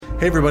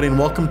Hey everybody, and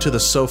welcome to the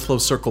SoFlo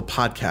Circle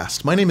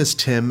podcast. My name is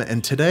Tim,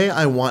 and today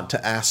I want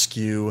to ask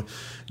you,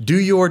 do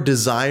your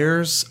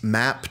desires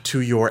map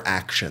to your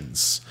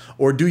actions?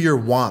 Or do your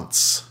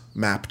wants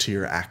map to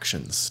your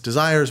actions?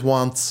 Desires,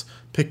 wants,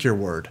 pick your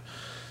word.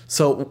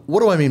 So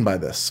what do I mean by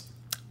this?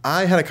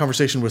 I had a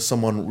conversation with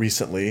someone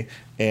recently,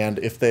 and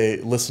if they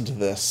listen to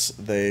this,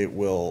 they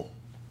will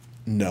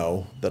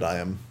know that I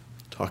am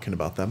talking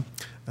about them,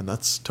 and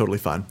that's totally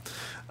fine.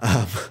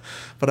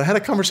 But I had a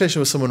conversation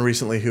with someone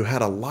recently who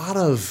had a lot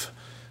of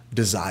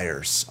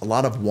desires, a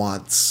lot of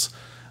wants,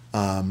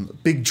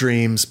 big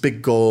dreams,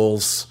 big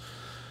goals,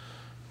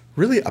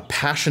 really a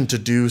passion to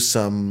do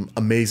some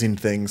amazing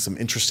things, some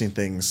interesting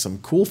things, some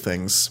cool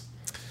things.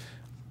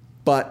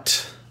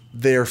 But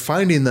they're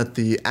finding that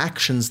the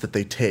actions that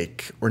they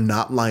take are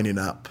not lining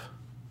up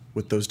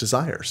with those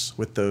desires,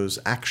 with those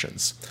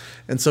actions.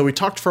 And so we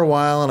talked for a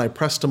while, and I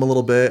pressed him a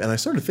little bit, and I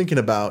started thinking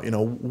about,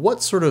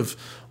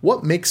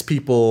 what makes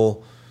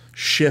people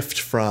shift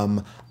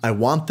from, I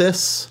want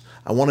this,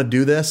 I want to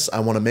do this,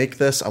 I want to make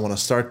this, I want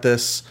to start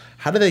this.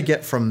 How do they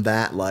get from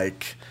that,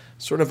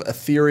 sort of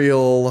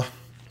ethereal,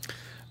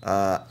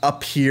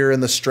 up here in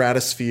the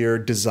stratosphere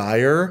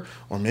desire,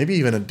 or maybe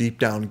even a deep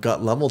down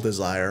gut level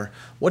desire?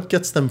 What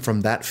gets them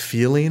from that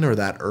feeling or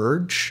that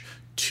urge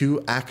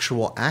to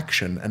actual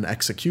action and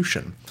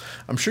execution?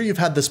 I'm sure you've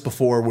had this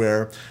before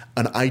where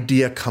an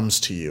idea comes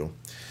to you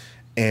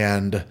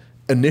and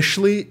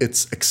initially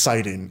it's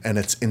exciting and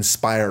it's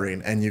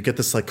inspiring and you get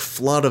this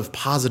flood of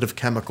positive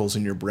chemicals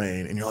in your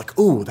brain and you're like,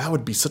 ooh, that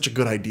would be such a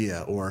good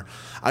idea, or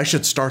I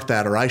should start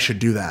that, or I should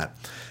do that.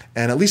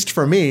 And at least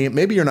for me,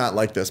 maybe you're not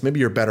like this. Maybe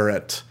you're better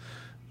at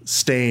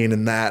staying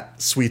in that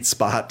sweet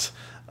spot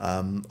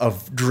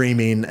of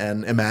dreaming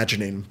and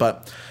imagining.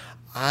 But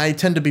I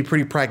tend to be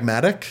pretty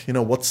pragmatic.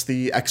 What's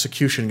the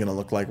execution going to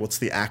look like? What's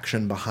the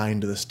action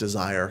behind this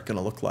desire going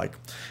to look like?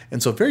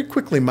 And so very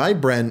quickly, my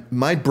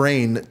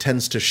brain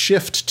tends to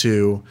shift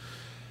to,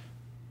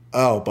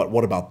 oh, but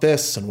what about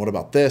this? And what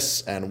about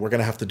this? And we're going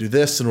to have to do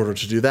this in order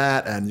to do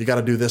that. And you got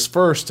to do this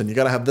first. And you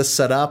got to have this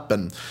set up.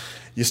 And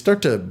you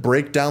start to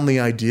break down the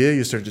idea.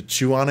 You start to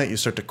chew on it. You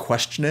start to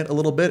question it a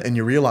little bit. And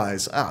you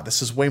realize,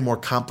 this is way more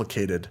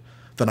complicated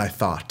than I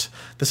thought.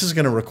 This is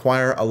going to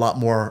require a lot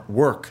more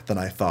work than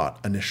I thought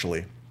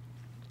initially.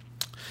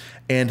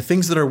 And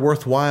things that are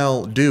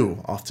worthwhile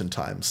do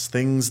oftentimes.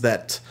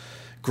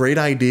 Great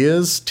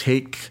ideas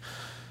take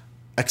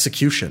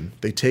execution.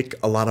 They take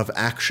a lot of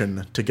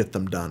action to get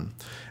them done.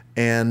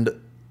 And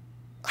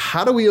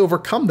how do we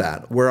overcome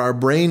that? Where our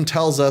brain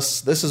tells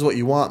us, this is what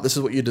you want, this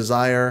is what you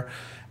desire,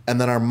 and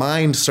then our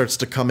mind starts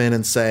to come in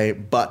and say,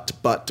 but.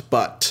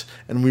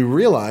 And we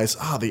realize,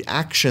 the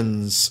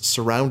actions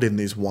surrounding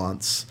these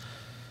wants,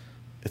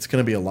 it's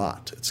going to be a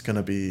lot. It's going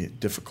to be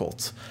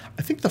difficult.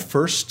 I think the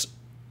first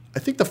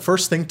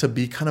thing to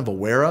be kind of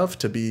aware of,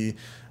 to be,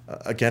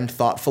 again,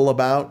 thoughtful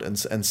about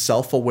and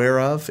self-aware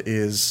of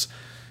is,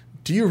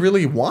 do you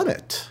really want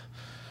it?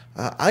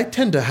 I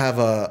tend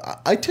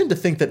to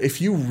think that if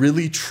you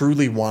really,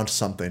 truly want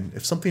something,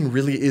 if something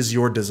really is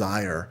your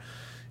desire,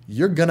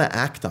 you're going to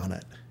act on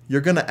it. You're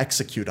going to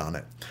execute on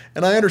it.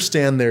 And I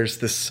understand there's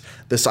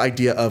this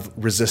idea of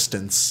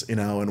resistance,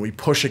 and we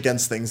push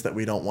against things that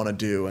we don't want to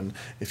do. And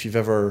if you've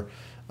ever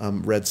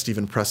read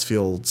Steven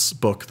Pressfield's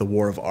book, The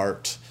War of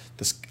Art,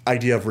 this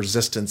idea of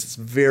resistance, it's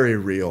very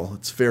real.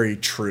 It's very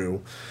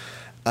true.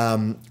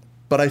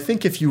 But I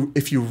think if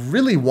you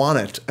really want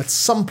it, at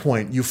some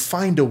point you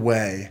find a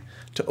way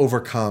to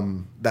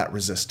overcome that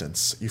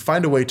resistance. You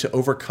find a way to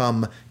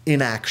overcome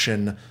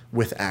inaction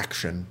with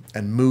action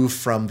and move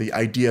from the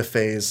idea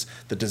phase,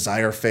 the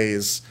desire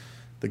phase,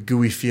 the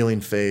gooey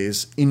feeling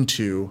phase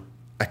into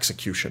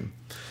execution.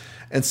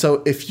 And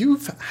so if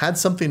you've had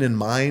something in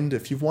mind,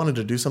 if you've wanted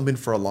to do something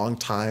for a long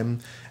time,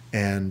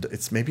 and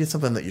maybe it's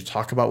something that you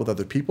talk about with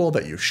other people,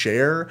 that you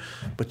share,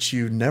 but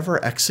you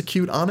never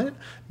execute on it,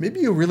 maybe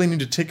you really need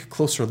to take a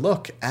closer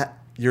look at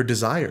your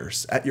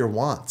desires, at your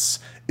wants.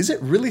 Is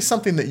it really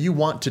something that you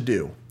want to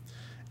do?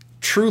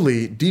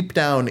 Truly, deep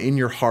down in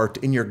your heart,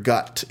 in your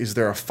gut, is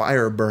there a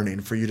fire burning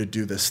for you to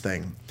do this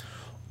thing?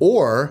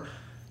 Or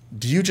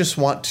do you just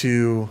want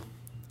to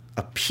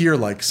appear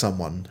like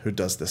someone who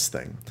does this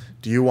thing?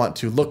 Do you want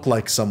to look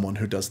like someone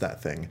who does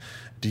that thing?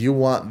 Do you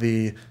want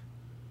the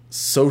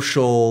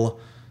social,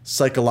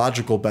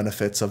 psychological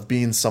benefits of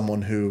being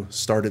someone who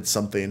started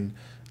something,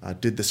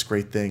 did this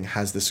great thing,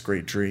 has this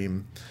great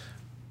dream,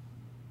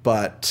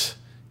 but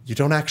you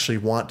don't actually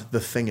want the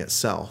thing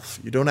itself?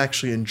 You don't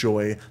actually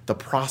enjoy the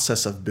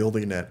process of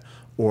building it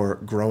or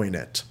growing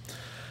it?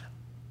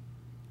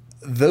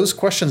 Those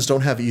questions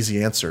don't have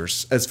easy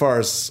answers as far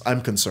as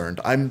I'm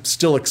concerned. I'm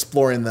still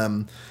exploring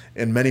them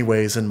in many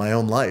ways in my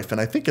own life. And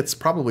I think it's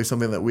probably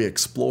something that we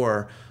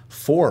explore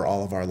for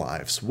all of our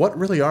lives. What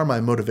really are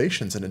my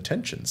motivations and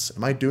intentions?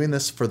 Am I doing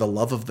this for the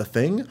love of the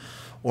thing?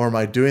 Or am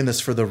I doing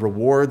this for the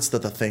rewards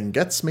that the thing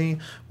gets me,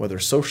 whether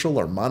social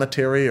or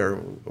monetary or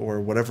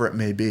whatever it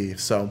may be?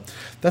 So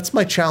that's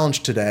my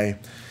challenge today.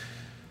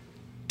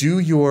 Do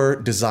your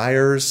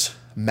desires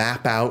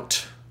map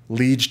out,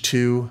 lead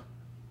to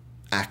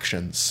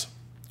actions?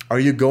 Are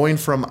you going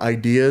from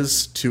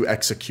ideas to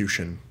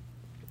execution?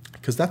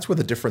 Because that's where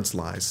the difference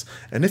lies.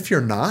 And if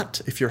you're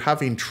not, if you're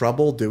having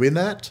trouble doing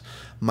that,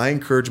 my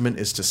encouragement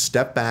is to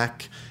step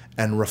back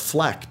and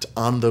reflect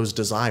on those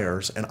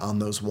desires and on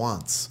those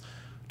wants.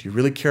 Do you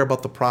really care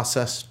about the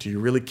process? Do you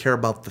really care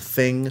about the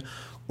thing?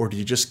 Or do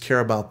you just care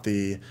about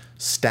the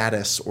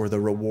status or the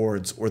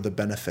rewards or the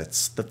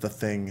benefits that the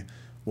thing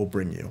will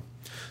bring you?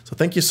 So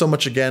thank you so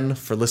much again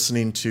for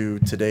listening to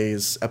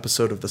today's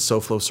episode of the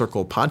SoFlo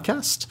Circle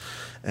podcast,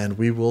 and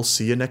we will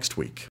see you next week.